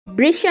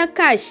Brisha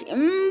kash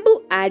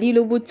mbu ali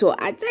lubuto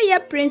ate ya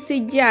Prince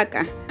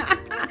Jaka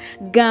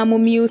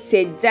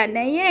gamumyusedda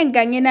naye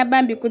nga ngena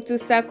bambi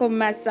kutusako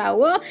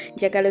masawo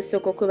njagala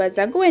soko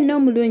kubaza gwe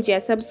n'omulungi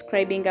ya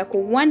subscribinga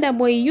ku Wonder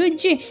Boy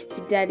UG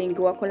darling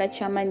wakola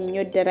chamanyi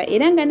nnyo ddala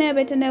era nga naye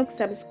betanayo ku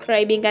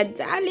subscribinga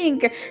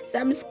darling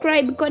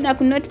subscribe kona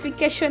ku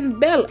notification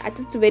bell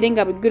ate tubeere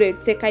nga bugiro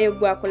tuteekayo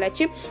gwakola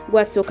ki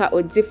gwasooka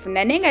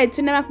ozifuna naye nga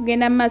tunaba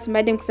kugenda mu maaso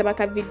mbadde nkusaba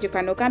ka video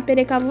kano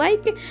kampereka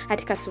like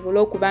ate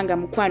kasobola okubanga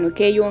mukwano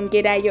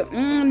keeyongerayo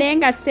naye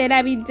nga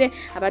seerabidde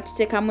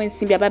abatuteekamu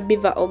ensimbi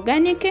ababiva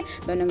organic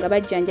bano nga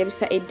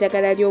bajjanjabisa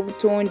eddagala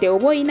ly'obutonde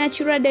oba oyina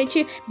kirwadde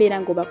ki beera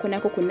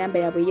ng'obakonako ku nnamba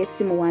yaabwe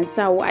y'essimu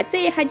wansi awo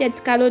ate ye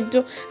Hajat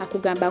Kaloddo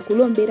akugamba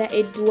akulombera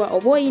edduwa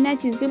oba oyina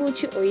kizibu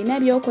ki oyina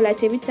byokola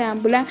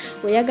tebitambula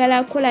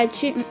oyagala kukola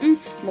ki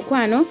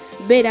mukwano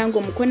beera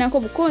ng'omukonako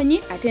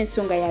bukonyi ate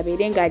ensonga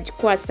yabeere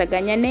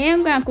ng'agikwasaganya naye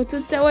nga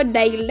nkututtewo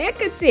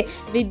direct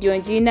video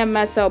njirina mu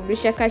maaso awo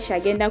Brisha kash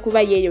agenda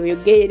kuba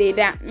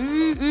yeeyogerera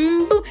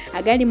mbu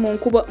agali mu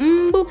nkubo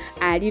mbu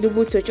ali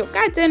lubuto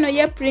kyokka ate eno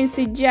ye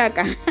Prince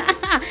Jaka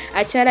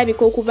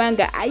akyalabika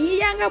okubanga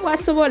ayiyanga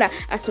bw'asobola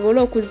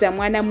asobola okuzza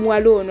mwana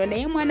muwala ono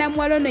naye mwana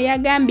muwala ono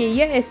yagambye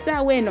ye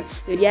essaawa eno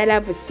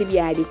ebyalaavu si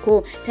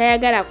byaliko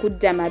tayagala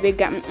kudda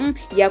mabega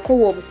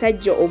yakowa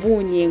obusajja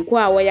obuwunya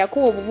enkwawa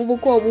yakowa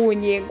obuvubuka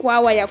obuwunya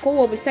enkwawa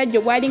yakowa obusajja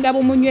obwalinga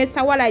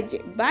bumunywesa walagi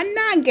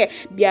bannange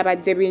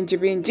byabadde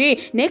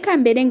bingi naye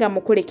kambeere nga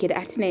mukulekera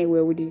ate naye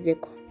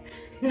weewulirireko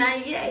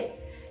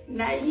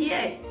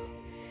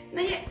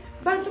naye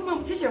bantu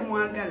mukike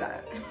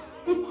mwagala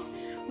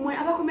mwe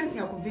abakomenti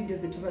ya ku video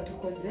zetuba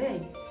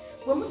tukoze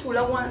bwe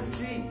mutuula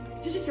wansi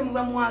kiki kye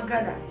muba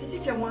mwagala kiki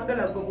kye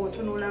mwagala gwe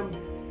bw'otunulamu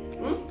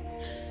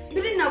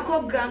biri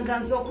nakoganga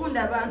nze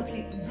okundaba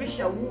nti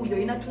Brisha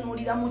wuuyo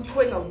inatunuulira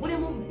mutwe nga guli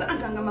mu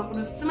bbanga nga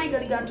makulu simanyi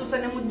gali gantuusa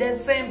ne mu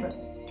December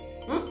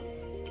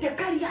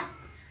tekalya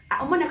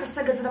omwana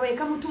kasagaza laba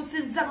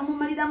yekamutuusizza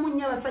bamumaliramu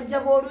nnyo abasajja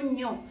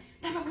b'olunnyo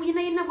laba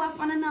buyina yenna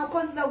bwafaanana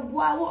okozza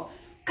ggwawo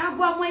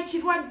kagwamu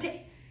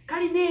ekirwadde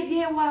kalina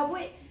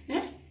ebyewaabwe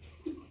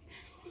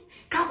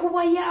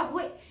kakubwa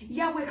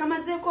yabwe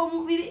kamazeeko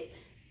omubiri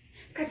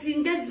kati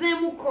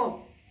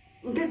ngezeemuko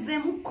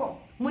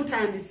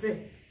mutandise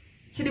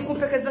kiri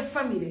kumpekeza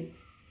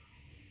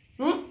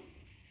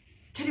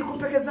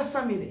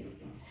family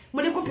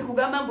muli kumpi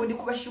kugamba mbu ndi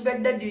kuba sugar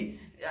daddy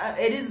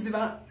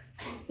eriziba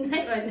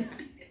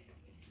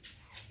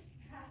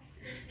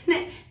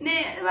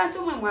ne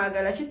bantu mwe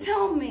mwagala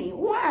tell me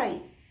why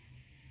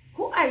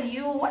who are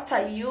you what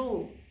are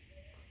you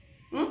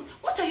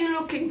what are you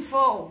looking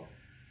for?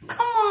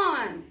 Come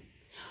on.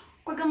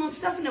 Kwa kama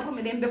tutafuna ko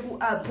mirembe ku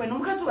app eno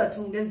mukazi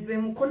watungeze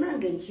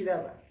mukonange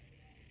nkiraba.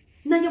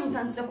 Naye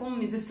mutandise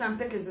kumumize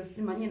sampekeze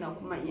simanye na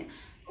kumanya.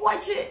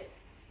 Watch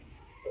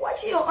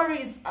your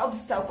always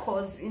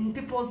obstacles in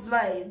people's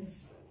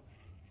lives.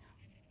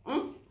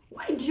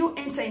 Why do you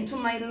enter into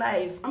my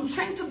life? I'm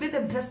trying to be the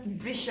best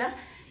Brisha.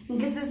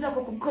 Ngezeza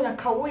ko kukola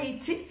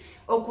kawaiti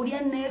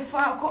okulya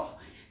nefaako.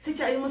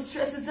 Sikyali mu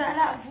stress za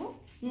love.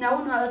 Na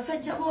uno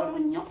abasajja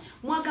b'olunnyo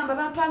mwagamba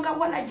bapanga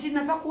walagi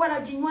nava ku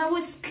walagi nywa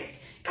whisky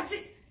kati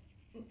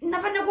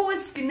nava ne ku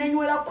whisky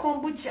nenywera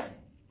kombucha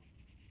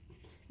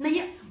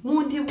naye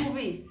mundi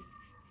bubi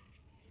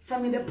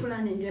family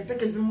planning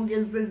empeke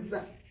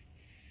zimugezezza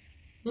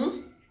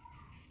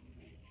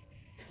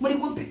muli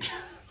kumpi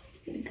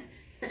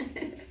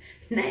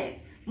naye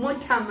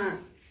mutama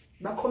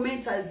ba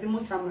commenters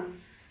mutama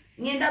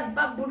ngenda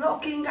ba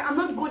blocking. I'm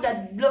not good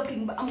at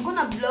blocking, but I'm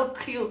gonna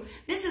block you.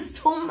 This is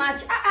too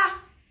much.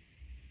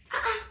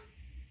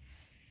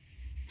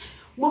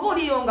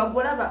 Wobuliyonga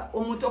golaba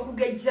omuntu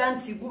okugejja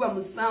nti guba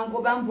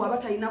musango bambu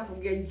abatalina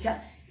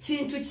kugejja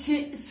kintu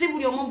si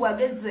buli omuntu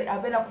ageze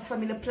abera ku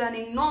family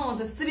planning no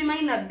ze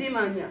sibimanyi na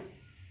bimanya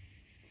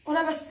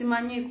olaba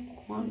simanyi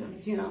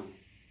condoms you know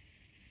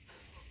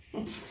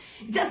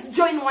just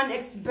join one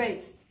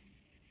expert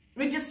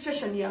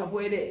registration ya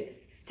bwere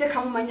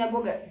teka mumanya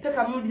goga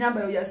teka mu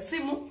namba ya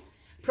simu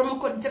promo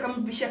code teka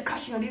mu Brisha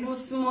kash na limu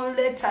small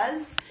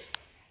letters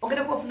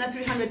ogenda kufuna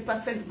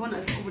 300%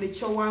 bonus ku buli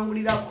kyo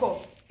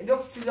wangulirako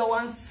ebyokusiga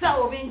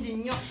wansawo bingi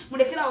nnyo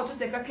mulekera awo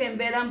tuteekako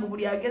embeera mbu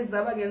buli ageza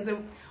abagenze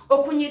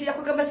okunyirira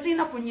kugamba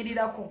sirina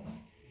kunyirirako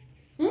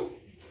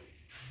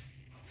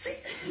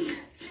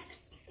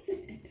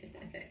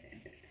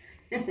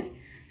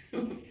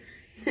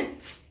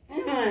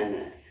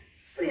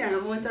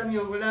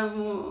Montamyo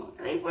bulamu.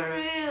 Live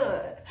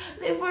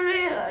for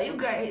real. You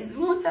guys,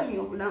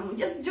 montamyo bulamu.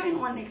 Just join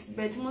one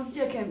expert.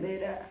 Muzije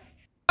kembera.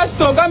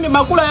 Stogamye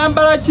makula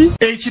yambala ki?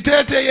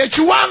 Ekitete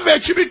ekiwanve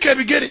ekibika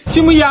ebigere.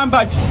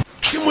 Kimuyamba ki?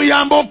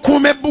 Kimuyamba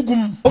okuuma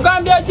ebbugumu.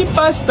 Ogambye ki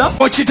pastor?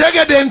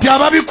 Okitegede nti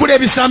ababikula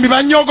ebisambi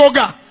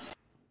banyogoga.